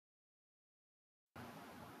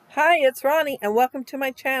Hi, it's Ronnie, and welcome to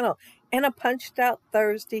my channel, and a Punched Out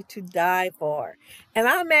Thursday to die for. And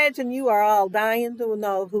I imagine you are all dying to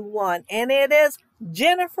know who won, and it is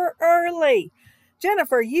Jennifer Early.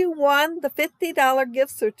 Jennifer, you won the $50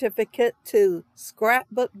 gift certificate to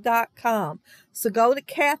Scrapbook.com. So go to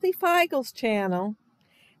Kathy Feigl's channel,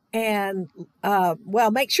 and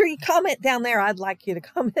well, make sure you comment down there. I'd like you to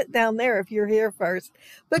comment down there if you're here first.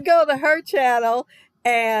 But go to her channel,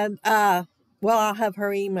 and well, I'll have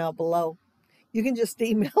her email below. You can just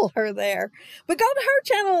email her there. But go to her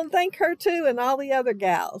channel and thank her too, and all the other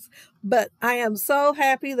gals. But I am so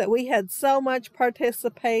happy that we had so much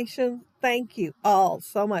participation. Thank you all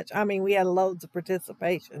so much. I mean, we had loads of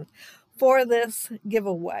participation for this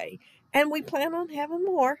giveaway, and we plan on having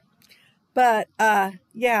more. But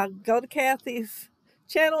yeah, go to Kathy's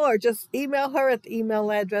channel or just email her at the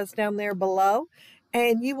email address down there below,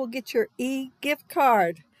 and you will get your e-gift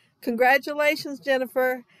card. Congratulations,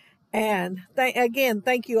 Jennifer. And again,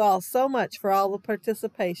 thank you all so much for all the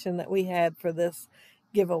participation that we had for this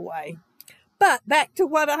giveaway. But back to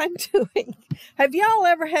what I'm doing. Have y'all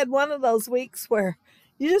ever had one of those weeks where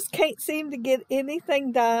you just can't seem to get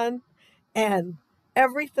anything done, and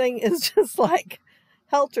everything is just like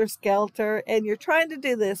helter-skelter, and you're trying to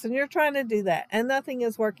do this and you're trying to do that, and nothing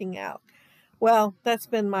is working out? Well, that's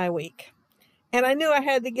been my week. And I knew I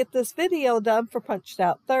had to get this video done for Punched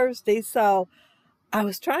Out Thursday, so I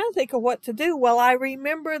was trying to think of what to do. Well, I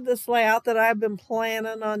remembered this layout that I've been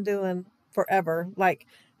planning on doing forever, like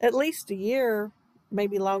at least a year,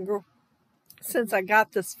 maybe longer, since I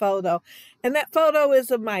got this photo. And that photo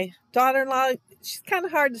is of my daughter-in-law. She's kind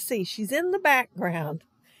of hard to see. She's in the background.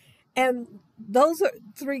 And those are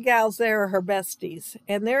three gals there are her besties.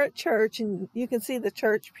 And they're at church, and you can see the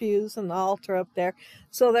church pews and the altar up there.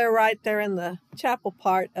 So they're right there in the chapel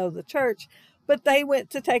part of the church. But they went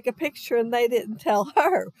to take a picture, and they didn't tell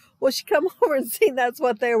her. Well, she come over and seen that's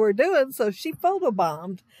what they were doing, so she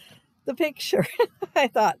photobombed the picture. I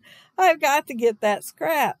thought, I've got to get that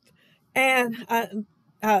scrapped. And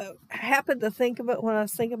I happened to think of it when I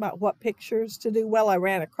was thinking about what pictures to do. Well, I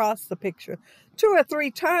ran across the picture 2 or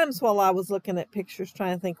 3 times while I was looking at pictures,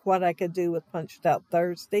 trying to think what I could do with Punched Out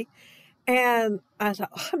Thursday. And I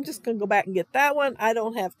thought, I'm just going to go back and get that one. I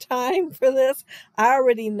don't have time for this. I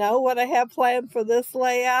already know what I have planned for this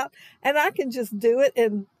layout, and I can just do it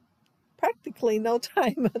in practically no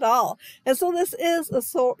time at all. And so this is a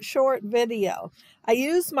short video. I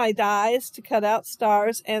used my dies to cut out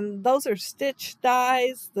stars, and those are stitch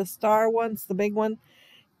dies, the star ones, the big one,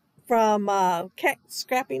 from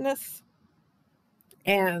Scrappiness.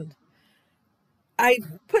 And I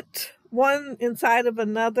put one inside of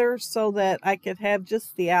another so that I could have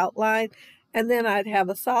just the outline, and then I'd have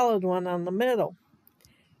a solid one on the middle.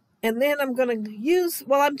 And then I'm going to use,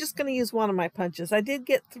 well, I'm just going to use one of my punches. I did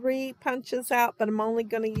get 3 punches out, but I'm only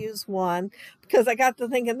going to use one because I got to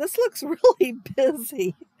thinking, this looks really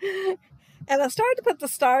busy. And I started to put the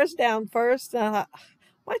stars down first, and I thought,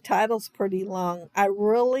 my title's pretty long. I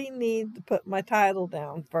really need to put my title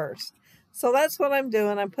down first. So that's what I'm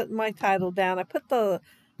doing. I'm putting my title down. I put the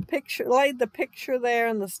picture, laid the picture there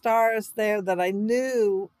and the stars there that I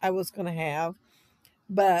knew I was going to have.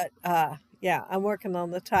 But yeah, I'm working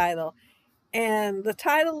on the title. And the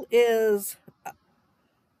title is,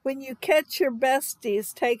 When You Catch Your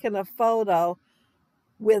Besties Taking a Photo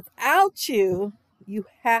Without You, You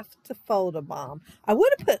Have to Photobomb. I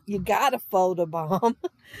would have put, You Gotta Photobomb,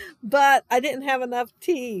 but I didn't have enough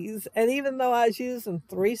T's. And even though I was using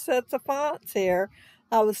 3 sets of fonts here,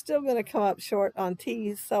 I was still going to come up short on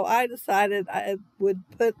T's. So I decided I would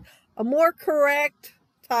put a more correct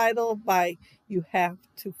title by You Have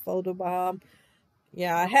to Photobomb.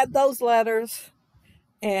 Yeah, I had those letters,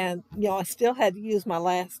 and I still had to use my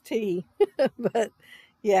last T. But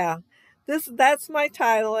yeah, that's my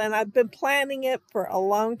title, and I've been planning it for a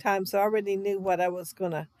long time, so I already knew what I was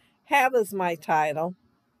going to have as my title.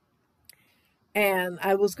 And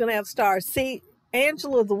I was going to have stars. See,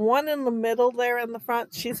 Angela, the one in the middle there in the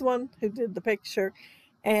front, she's the one who did the picture,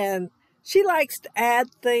 and she likes to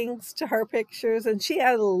add things to her pictures, and she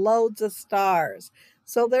had loads of stars.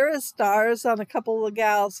 So there is stars on a couple of the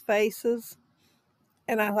gals' faces.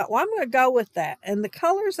 And I thought, well, I'm going to go with that. And the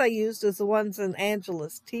colors I used is the ones in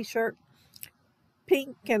Angela's t-shirt.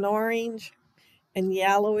 Pink and orange and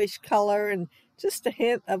yellowish color, and just a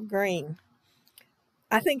hint of green.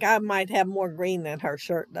 I think I might have more green than her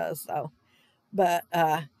shirt does, though. But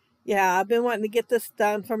yeah, I've been wanting to get this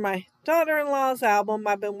done for my daughter-in-law's album.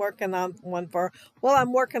 I've been working on one for her. Well,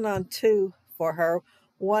 I'm working on 2 for her.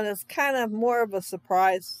 One is kind of more of a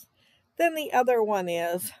surprise than the other one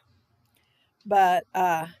is. But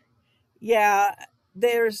yeah,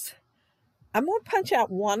 I'm going to punch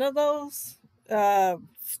out one of those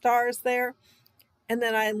stars there, and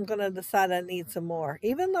then I'm going to decide I need some more.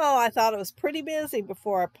 Even though I thought it was pretty busy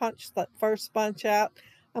before I punched the first bunch out,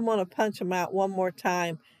 I'm going to punch them out one more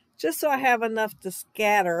time, just so I have enough to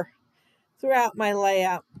scatter throughout my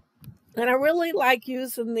layout. And I really like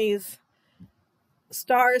using these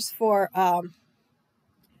stars for outline.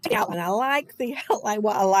 I like the outline.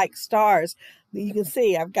 Well, I like stars. You can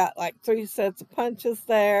see I've got like 3 sets of punches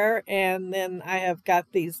there, and then I have got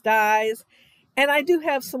these dies. And I do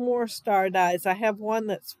have some more star dies. I have one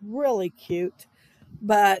that's really cute,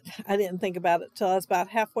 but I didn't think about it till I was about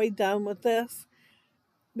halfway done with this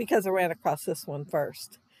because I ran across this one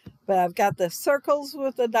first. But I've got the circles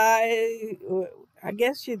with the die. I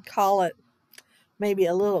guess you'd call it maybe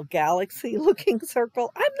a little galaxy looking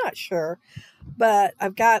circle. I'm not sure, but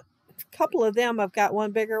I've got a couple of them. I've got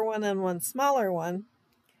one bigger one and one smaller one.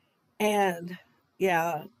 And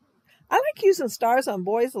yeah, I like using stars on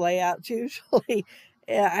boys' layouts usually.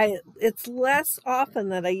 It's less often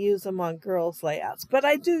that I use them on girls' layouts, but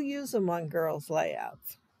I do use them on girls'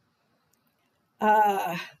 layouts.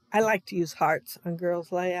 I like to use hearts on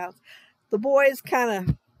girls' layouts. The boys kind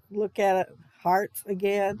of look at it, hearts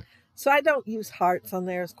again, so I don't use hearts on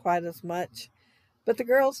theirs quite as much. But the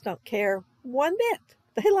girls don't care one bit.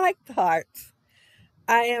 They like the hearts.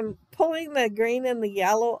 I am pulling the green and the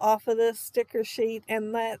yellow off of this sticker sheet,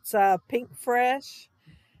 and that's Pink Fresh.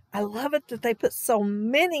 I love it that they put so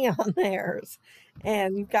many on theirs,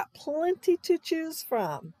 and you've got plenty to choose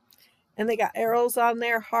from. And they got arrows on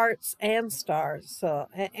there, hearts and stars. So,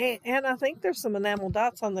 and I think there's some enamel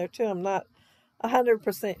dots on there too. I'm not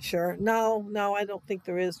 100% sure. No, I don't think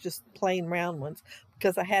there is, just plain round ones,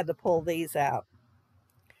 because I had to pull these out.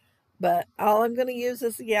 But all I'm going to use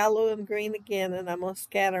is the yellow and green again, and I'm going to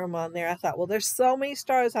scatter them on there. I thought, well, there's so many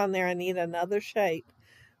stars on there, I need another shape.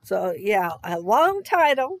 So yeah, a long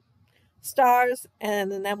title, stars,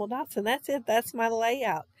 and enamel dots, and that's it. That's my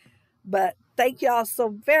layout. But thank you all so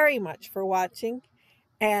very much for watching.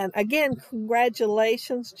 And again,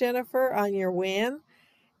 congratulations, Jennifer, on your win.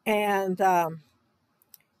 And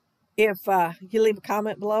if you leave a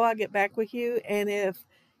comment below, I'll get back with you. And if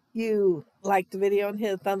you like the video and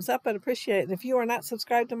hit a thumbs up, I'd appreciate it. And if you are not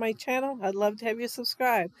subscribed to my channel, I'd love to have you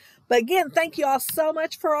subscribe. But again, thank you all so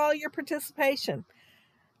much for all your participation.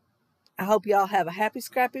 I hope you all have a happy,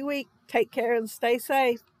 scrappy week. Take care and stay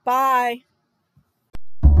safe. Bye.